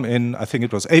Stockholm in, I think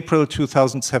it was April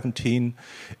 2017.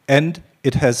 And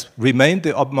it has remained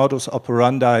the modus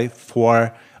operandi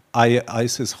for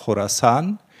ISIS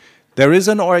Khorasan. There is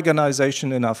an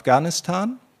organization in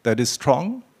Afghanistan that is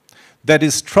strong, that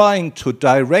is trying to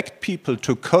direct people,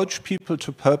 to coach people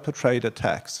to perpetrate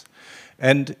attacks.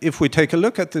 And if we take a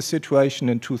look at the situation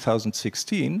in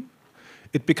 2016,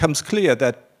 it becomes clear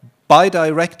that by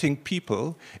directing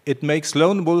people, it makes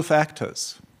lone wolf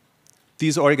actors.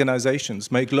 These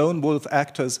organizations make lone wolf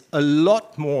actors a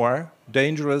lot more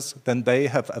dangerous than they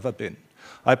have ever been.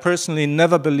 I personally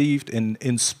never believed in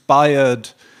inspired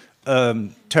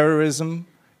terrorism,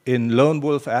 in lone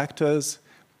wolf actors,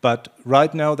 but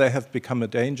right now they have become a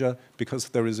danger because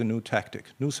there is a new tactic,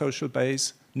 new social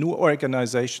base, new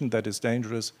organization that is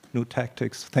dangerous, new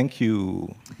tactics. Thank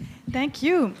you. Thank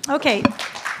you. Okay.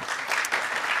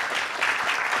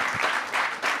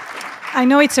 I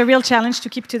know it's a real challenge to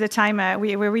keep to the time.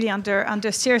 We're really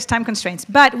under serious time constraints.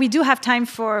 But we do have time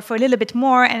for a little bit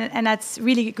more, and that's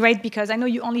really great because I know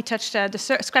you only touched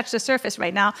scratched the surface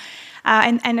right now.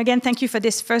 And again, thank you for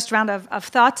this first round of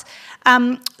thought.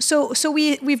 So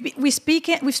we've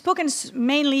spoken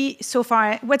mainly so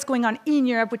far what's going on in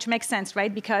Europe, which makes sense,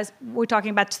 right? Because we're talking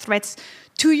about threats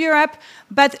to Europe,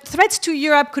 but threats to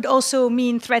Europe could also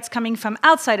mean threats coming from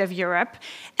outside of Europe.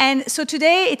 And so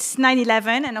today it's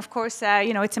 9/11, and of course,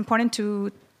 it's important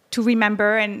to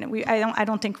remember, and I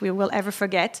don't think we will ever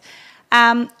forget.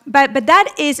 But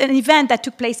that is an event that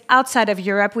took place outside of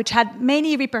Europe, which had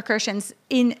many repercussions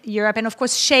in Europe, and of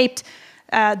course shaped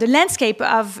the landscape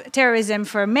of terrorism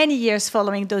for many years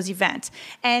following those events.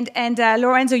 And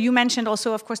Lorenzo, you mentioned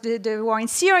also, of course, the war in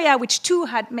Syria, which too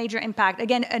had major impact.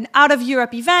 Again, an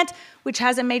out-of-Europe event, which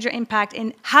has a major impact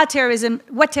in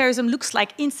what terrorism looks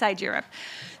like inside Europe.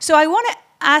 So I want to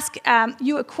ask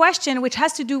you a question which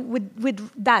has to do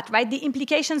with that, right? The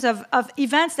implications of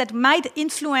events that might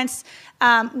influence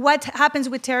what happens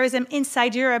with terrorism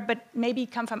inside Europe, but maybe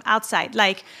come from outside.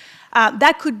 Like,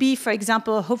 that could be, for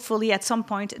example, hopefully at some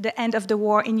point, the end of the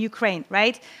war in Ukraine,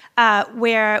 right?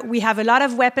 Where we have a lot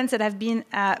of weapons that have been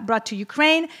brought to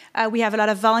Ukraine. We have a lot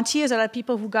of volunteers, a lot of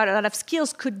people who got a lot of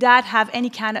skills. Could that have any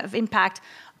kind of impact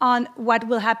on what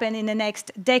will happen in the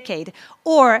next decade?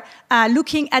 Or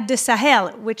looking at the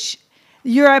Sahel, which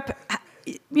Europe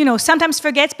sometimes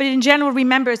forgets, but in general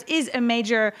remembers is a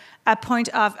major point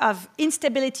of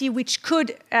instability, which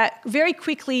could very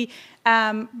quickly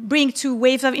bring to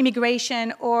waves of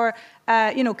immigration or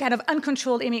kind of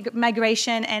uncontrolled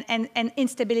migration and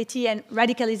instability and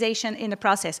radicalization in the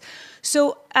process.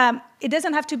 So it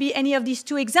doesn't have to be any of these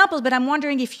two examples, but I'm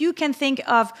wondering if you can think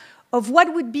of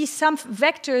what would be some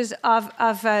vectors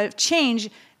of change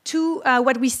to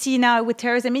what we see now with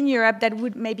terrorism in Europe that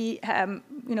would maybe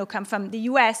come from the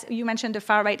US. You mentioned the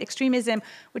far-right extremism,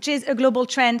 which is a global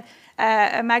trend,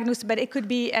 Magnus, but it could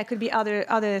be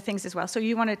other things as well. So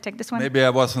you want to take this one? Maybe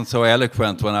I wasn't so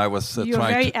eloquent when I was You're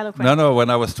very eloquent. No, when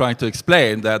I was trying to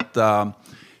explain that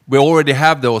we already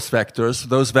have those vectors.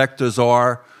 Those vectors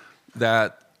are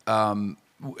that our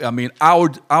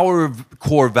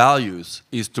core values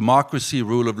is democracy,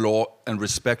 rule of law, and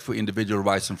respect for individual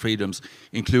rights and freedoms,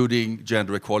 including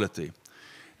gender equality.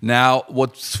 Now,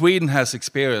 what Sweden has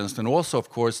experienced, and also, of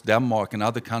course, Denmark and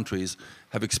other countries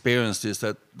have experienced, is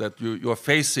that you're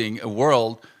facing a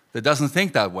world that doesn't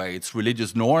think that way. It's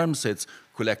religious norms, it's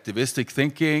collectivistic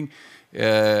thinking,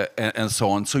 and so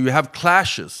on. So you have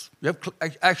clashes. You have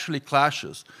actually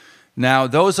clashes. Now,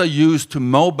 those are used to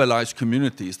mobilize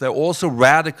communities. They also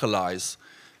radicalize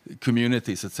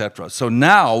communities, etc. So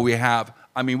now we have,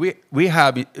 we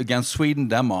have against Sweden,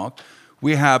 Denmark,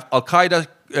 we have Al-Qaeda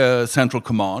Central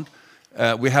Command,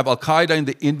 we have Al-Qaeda in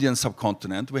the Indian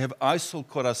subcontinent, we have ISIL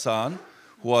Khorasan,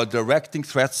 who are directing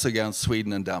threats against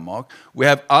Sweden and Denmark. We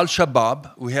have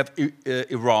Al-Shabaab, we have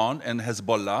Iran and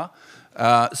Hezbollah.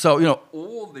 So,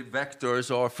 all the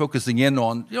vectors are focusing in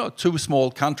on, two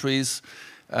small countries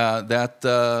that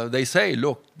they say,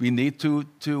 look, we need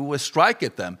to strike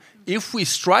at them. If we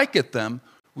strike at them,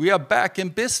 we are back in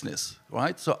business,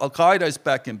 right? So Al-Qaeda is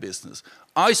back in business.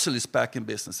 ISIL is back in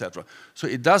business, etc. So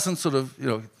it doesn't sort of,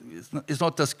 it's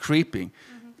not just creeping.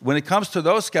 Mm-hmm. When it comes to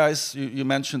those guys, you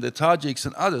mentioned the Tajiks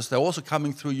and others, they're also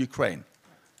coming through Ukraine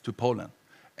to Poland.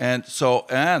 And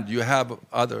you have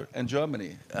and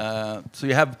Germany. So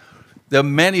there are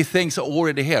many things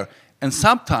already here. And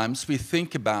sometimes we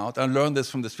think about, I learned this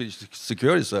from the Swedish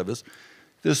Security Service,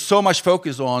 there's so much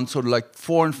focus on sort of like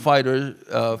foreign fighter,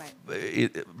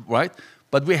 right?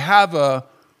 But we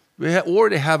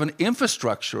already have an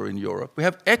infrastructure in Europe. We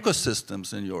have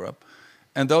ecosystems in Europe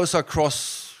and those are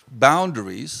cross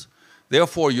boundaries.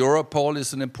 Therefore, Europol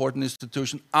is an important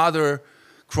institution. Other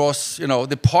cross,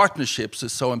 the partnerships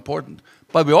is so important.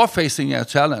 But we are facing a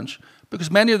challenge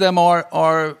because many of them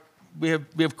we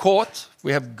have caught,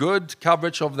 we have good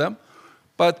coverage of them,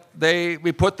 but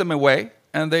we put them away,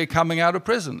 and they're coming out of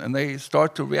prison, and they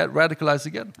start to radicalize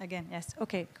again. Again, yes.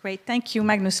 Okay, great. Thank you,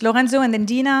 Magnus. Lorenzo, and then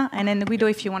Dina, and then Guido,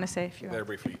 if you want to say a few words. Very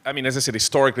briefly. I mean, as I said,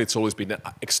 historically, it's always been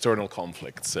external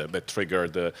conflicts that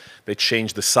triggered, they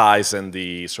changed the size and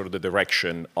the sort of the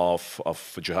direction of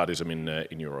jihadism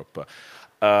in Europe.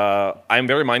 I'm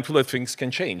very mindful that things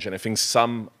can change, and I think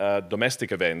some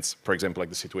domestic events, for example, like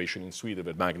the situation in Sweden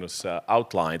that Magnus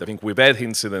outlined, I think we've had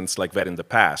incidents like that in the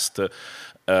past,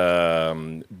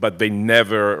 but they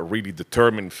never really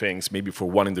determine things, maybe for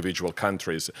one individual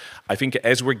countries. I think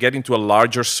as we're getting to a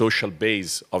larger social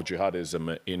base of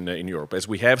jihadism in Europe, as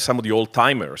we have some of the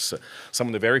old-timers, some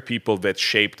of the very people that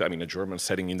shaped, I mean, a German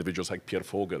setting, individuals like Pierre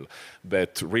Vogel,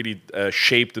 that really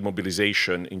shaped the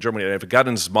mobilization in Germany and have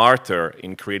gotten smarter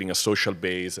in creating a social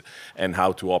base and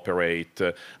how to operate.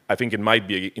 I think it might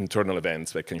be internal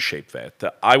events that can shape that.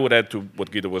 I would add to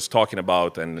what Guido was talking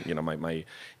about, and my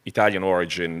Italian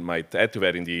origin might add to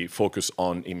that in the focus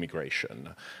on immigration.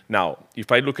 Now,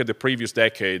 if I look at the previous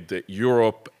decade,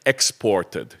 Europe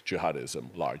exported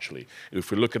jihadism largely.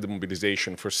 If we look at the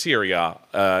mobilization for Syria,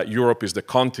 Europe is the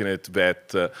continent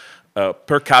that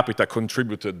per capita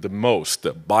contributed the most,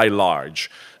 by large,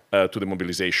 to the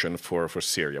mobilization for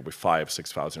Syria with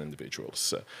 5,000–6,000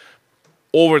 individuals.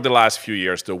 Over the last few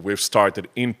years, though, we've started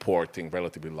importing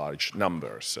relatively large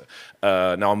numbers.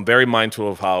 Now, I'm very mindful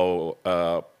of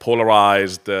how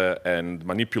polarized and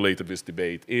manipulated this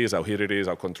debate is, how heated it is,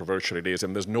 how controversial it is,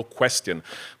 and there's no question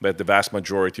that the vast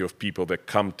majority of people that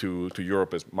come to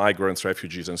Europe as migrants,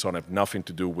 refugees, and so on have nothing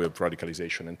to do with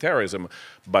radicalization and terrorism,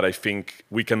 but I think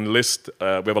we can list, we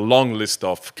have a long list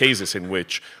of cases in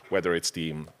which, whether it's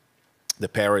the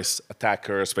Paris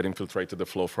attackers that infiltrated the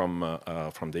flow from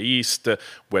the east,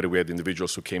 whether we had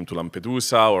individuals who came to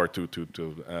Lampedusa or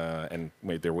and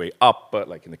made their way up,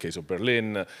 like in the case of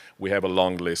Berlin. We have a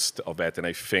long list of that, and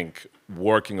I think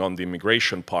working on the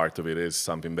immigration part of it is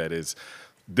something that is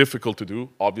difficult to do,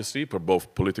 obviously, for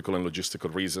both political and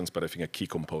logistical reasons, but I think a key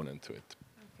component to it.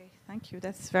 Okay, thank you.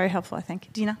 That's very helpful, I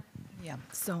think. Dina? Yeah,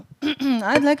 so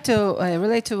I'd like to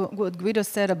relate to what Guido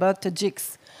said about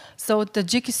Tajiks. So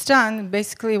Tajikistan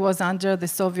basically was under the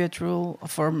Soviet rule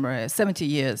for 70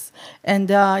 years.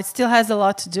 And it still has a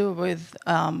lot to do with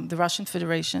the Russian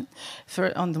Federation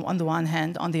on the one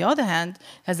hand. On the other hand,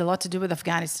 has a lot to do with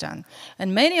Afghanistan.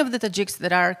 And many of the Tajiks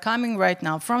that are coming right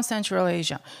now from Central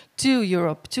Asia to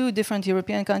Europe, to different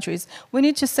European countries, we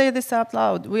need to say this out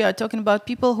loud. We are talking about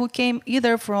people who came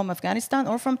either from Afghanistan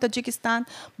or from Tajikistan,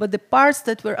 but the parts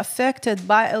that were affected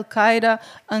by Al-Qaeda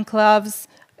enclaves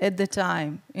at the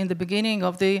time, in the beginning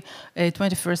of the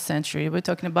 21st century. We're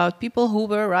talking about people who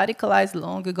were radicalized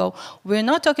long ago. We're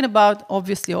not talking about,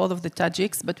 obviously, all of the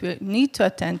Tajiks, but we need to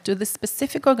attend to the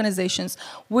specific organizations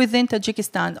within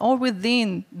Tajikistan or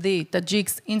within the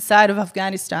Tajiks inside of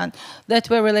Afghanistan that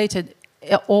were related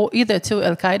or either to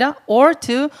Al-Qaeda or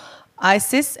to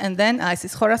ISIS and then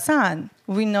ISIS Khorasan.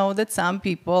 We know that some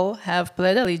people have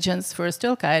pledged allegiance first to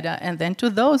Al-Qaeda and then to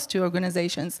those two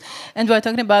organizations. And we're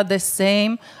talking about the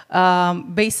same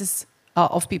basis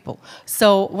of people.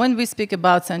 So when we speak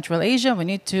about Central Asia, we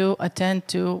need to attend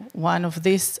to one of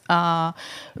these,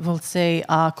 we'll say,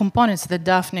 components that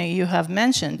Daphne, you have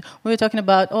mentioned. We're talking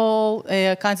about all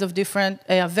kinds of different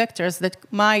vectors that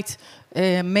might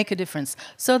make a difference.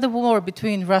 So the war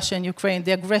between Russia and Ukraine,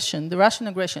 the Russian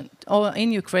aggression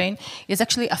in Ukraine is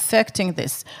actually affecting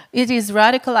this. It is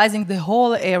radicalizing the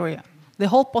whole area, the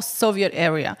whole post-Soviet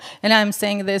area. And I'm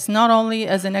saying this not only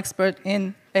as an expert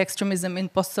in extremism in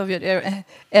post-Soviet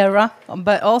era,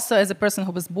 but also as a person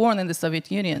who was born in the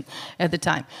Soviet Union at the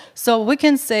time. So we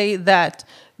can say that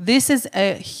this is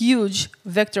a huge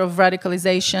vector of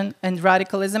radicalization and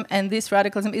radicalism, and this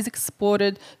radicalism is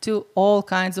exported to all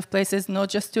kinds of places, not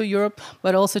just to Europe,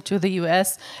 but also to the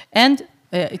US. And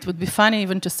it would be funny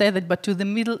even to say that, but to the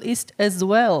Middle East as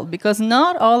well, because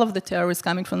not all of the terror is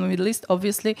coming from the Middle East.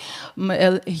 Obviously,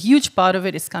 a huge part of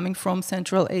it is coming from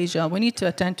Central Asia. We need to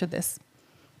attend to this.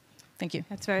 Thank you.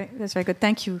 That's very good.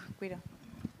 Thank you, Guido.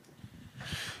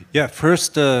 Yeah,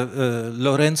 first,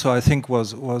 Lorenzo, I think,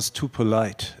 was too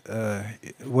polite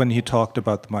when he talked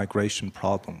about the migration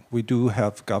problem. We do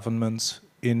have governments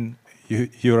in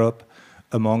Europe,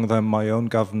 among them my own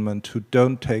government, who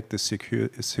don't take the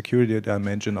security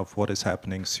dimension of what is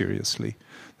happening seriously.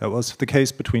 That was the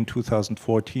case between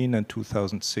 2014 and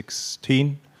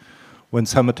 2016, when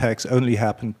some attacks only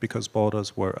happened because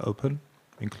borders were open.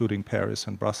 including Paris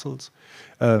and Brussels,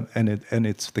 and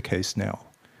it's the case now.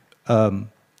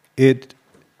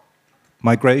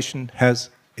 Migration has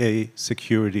a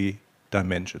security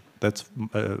dimension. That's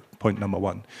point number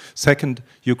one. Second,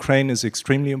 Ukraine is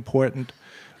extremely important.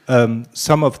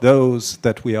 Some of those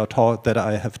that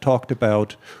I have talked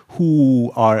about,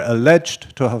 who are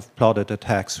alleged to have plotted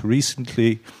attacks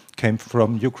recently, came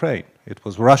from Ukraine. It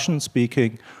was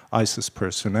Russian-speaking ISIS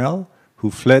personnel who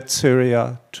fled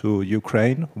Syria to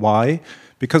Ukraine. Why?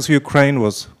 Because Ukraine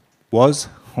was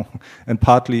and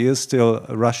partly is still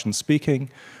Russian-speaking.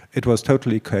 It was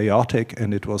totally chaotic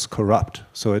and it was corrupt.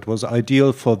 So it was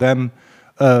ideal for them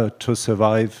to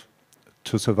survive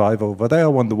over there.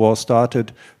 When the war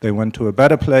started, they went to a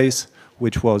better place,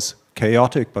 which was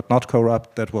chaotic but not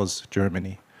corrupt. That was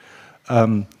Germany.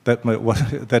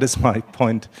 That is my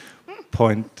point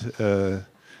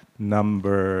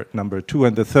number two.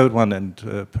 And the third one,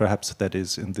 and perhaps that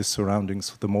is in this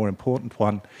surroundings the more important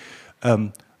one,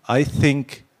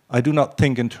 I do not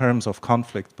think in terms of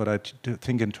conflict, but I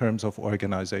think in terms of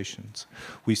organizations.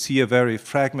 We see a very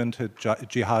fragmented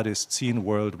jihadist scene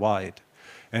worldwide.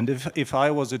 And if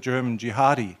I was a German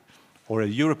jihadi or a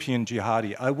European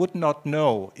jihadi, I would not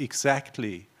know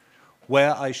exactly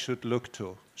where I should look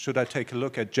to. Should I take a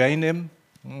look at JNIM?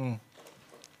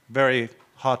 Very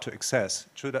hard to access.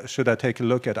 Should I take a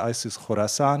look at ISIS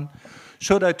Khorasan?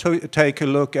 Should I take a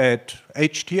look at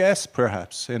HTS,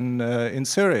 perhaps, in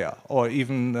Syria, or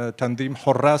even Tanzim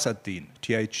Horras ad-Din,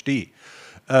 THD?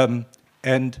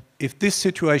 And if this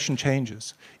situation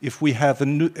changes, if we have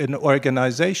an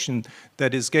organization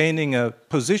that is gaining a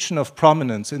position of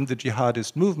prominence in the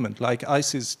jihadist movement, like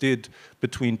ISIS did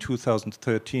between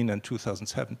 2013 and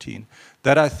 2017,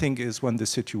 that I think is when the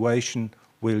situation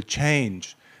will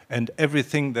change. And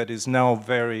everything that is now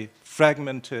very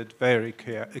fragmented, very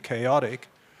chaotic,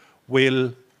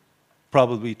 will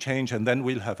probably change, and then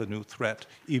we'll have a new threat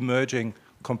emerging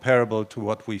comparable to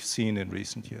what we've seen in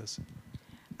recent years.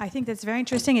 I think that's very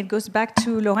interesting. It goes back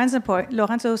to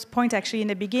Lorenzo's point actually in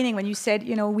the beginning when you said,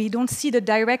 we don't see the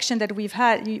direction that we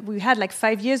had like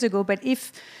 5 years ago, but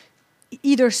if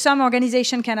either some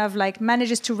organization kind of like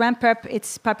manages to ramp up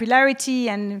its popularity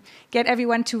and get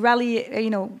everyone to rally,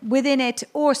 within it,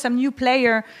 or some new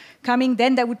player coming,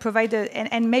 then that would provide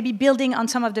and maybe building on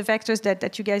some of the vectors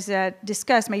that you guys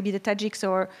discussed, maybe the Tajiks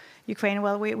or Ukraine.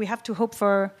 Well, we have to hope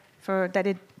for that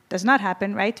it does not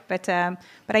happen, right? But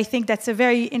I think that's a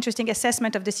very interesting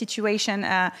assessment of the situation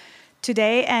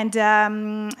today, and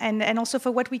also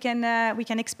for what we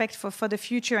can expect for the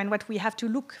future and what we have to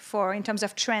look for in terms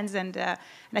of trends, and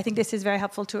I think this is very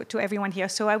helpful to everyone here.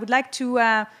 So I would like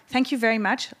to thank you very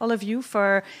much, all of you,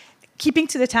 for keeping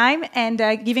to the time and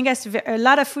giving us a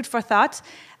lot of food for thought.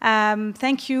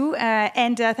 Thank you,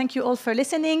 and thank you all for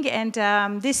listening. And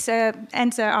this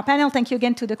ends our panel. Thank you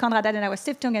again to the Konrad Adenauer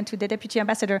Stiftung and to the Deputy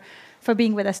Ambassador for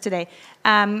being with us today.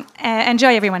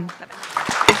 Enjoy, everyone. Bye-bye.